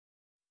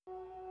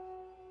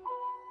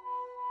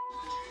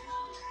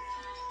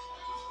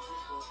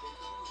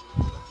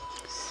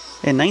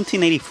In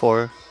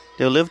 1984,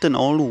 there lived an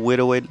old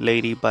widowed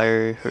lady by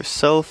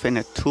herself in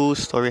a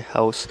two-story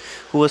house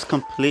who was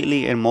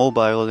completely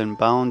immobile and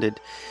bounded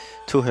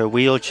to her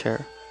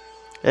wheelchair.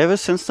 Ever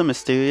since the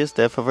mysterious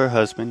death of her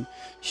husband,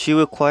 she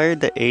required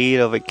the aid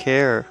of a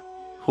carer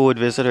who would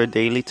visit her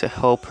daily to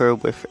help her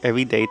with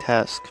everyday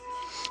tasks.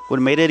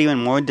 What made it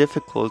even more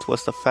difficult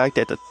was the fact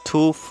that the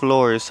two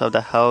floors of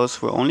the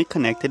house were only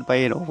connected by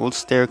an old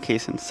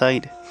staircase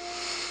inside.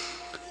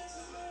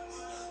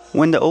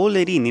 When the old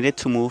lady needed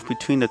to move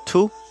between the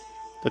two,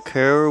 the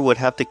carer would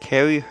have to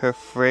carry her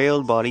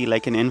frail body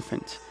like an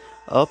infant,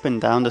 up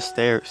and down the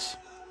stairs.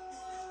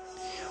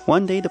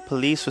 One day the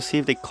police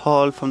received a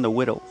call from the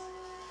widow.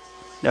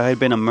 There had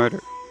been a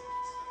murder.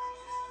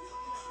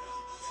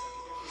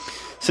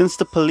 Since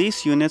the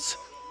police units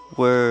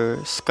were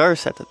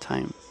scarce at the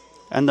time,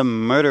 and the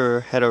murderer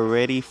had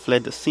already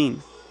fled the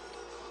scene,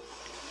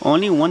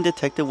 only one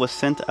detective was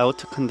sent out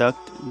to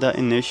conduct the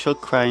initial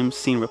crime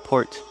scene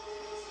report.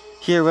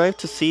 He arrived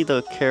to see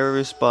the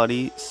carer's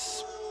body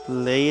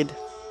splayed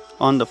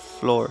on the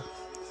floor,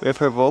 with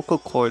her vocal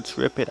cords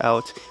ripped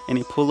out in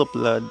a pool of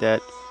blood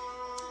that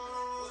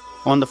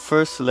on the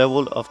first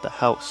level of the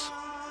house,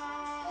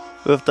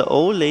 with the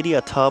old lady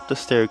atop the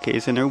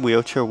staircase in her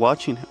wheelchair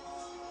watching him,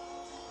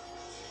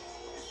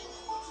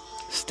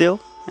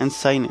 still and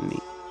silently,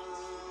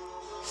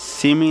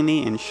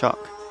 seemingly in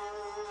shock.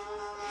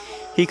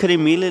 He could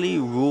immediately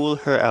rule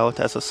her out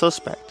as a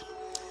suspect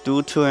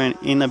due to her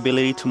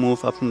inability to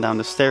move up and down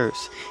the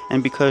stairs,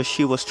 and because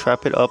she was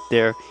trapped up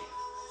there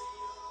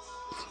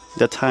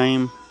the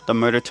time the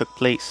murder took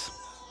place.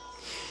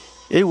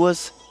 It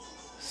was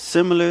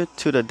similar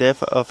to the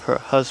death of her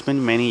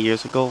husband many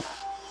years ago,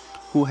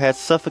 who had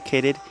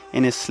suffocated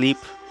in his sleep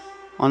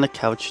on the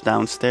couch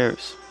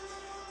downstairs.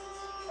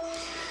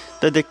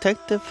 The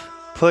detective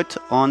put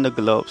on the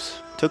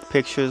gloves, took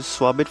pictures,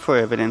 swabbed it for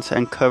evidence,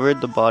 and covered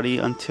the body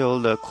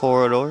until the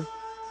coroner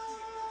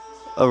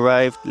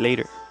arrived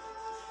later.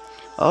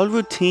 All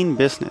routine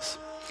business.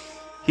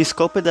 He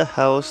scoped the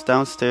house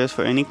downstairs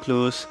for any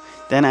clues,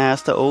 then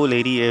asked the old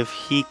lady if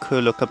he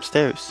could look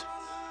upstairs.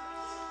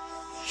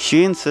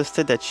 She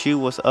insisted that she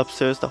was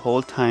upstairs the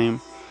whole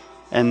time,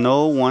 and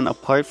no one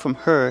apart from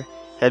her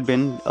had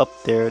been up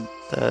there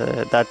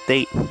that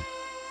day.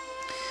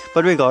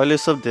 But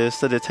regardless of this,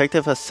 the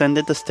detective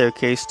ascended the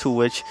staircase, to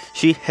which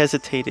she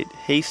hesitated,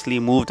 hastily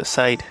moved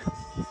aside.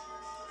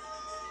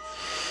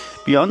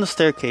 Beyond the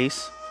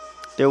staircase,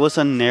 there was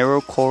a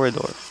narrow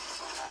corridor,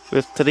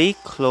 with 3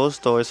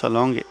 closed doors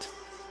along it.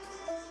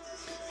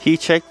 He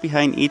checked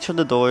behind each of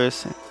the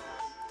doors.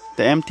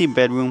 The empty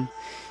bedroom,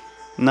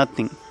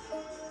 nothing.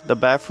 The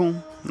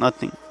bathroom,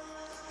 nothing.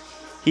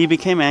 He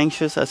became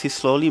anxious as he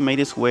slowly made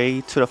his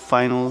way to the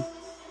final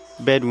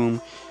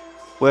bedroom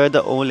where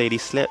the old lady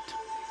slept.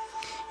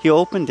 He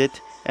opened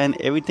it and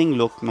everything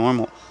looked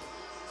normal.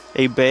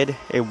 A bed,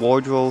 a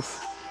wardrobe,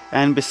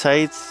 and a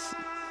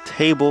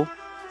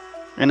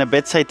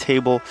bedside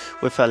table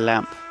with a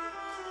lamp.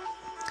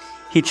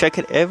 He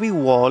checked every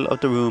wall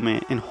of the room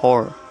in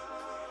horror,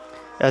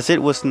 as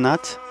it was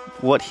not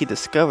what he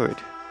discovered,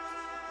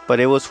 but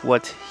it was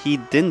what he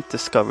didn't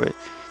discover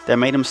that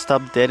made him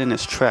stop dead in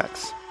his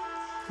tracks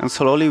and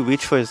slowly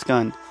reach for his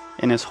gun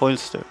in his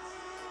holster.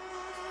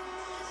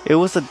 It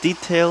was a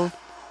detail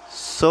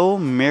so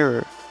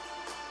minor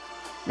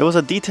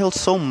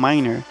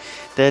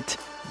that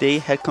they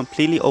had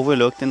completely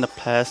overlooked in the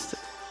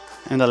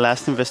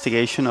last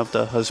investigation of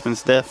the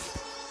husband's death.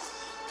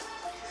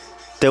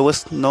 There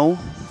was no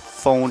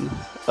phone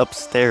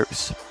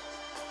upstairs.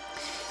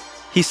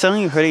 He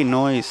suddenly heard a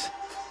noise,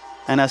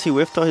 and as he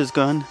whipped out his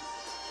gun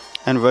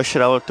and rushed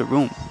out of the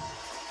room,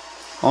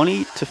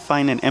 only to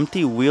find an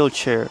empty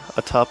wheelchair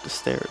atop the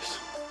stairs.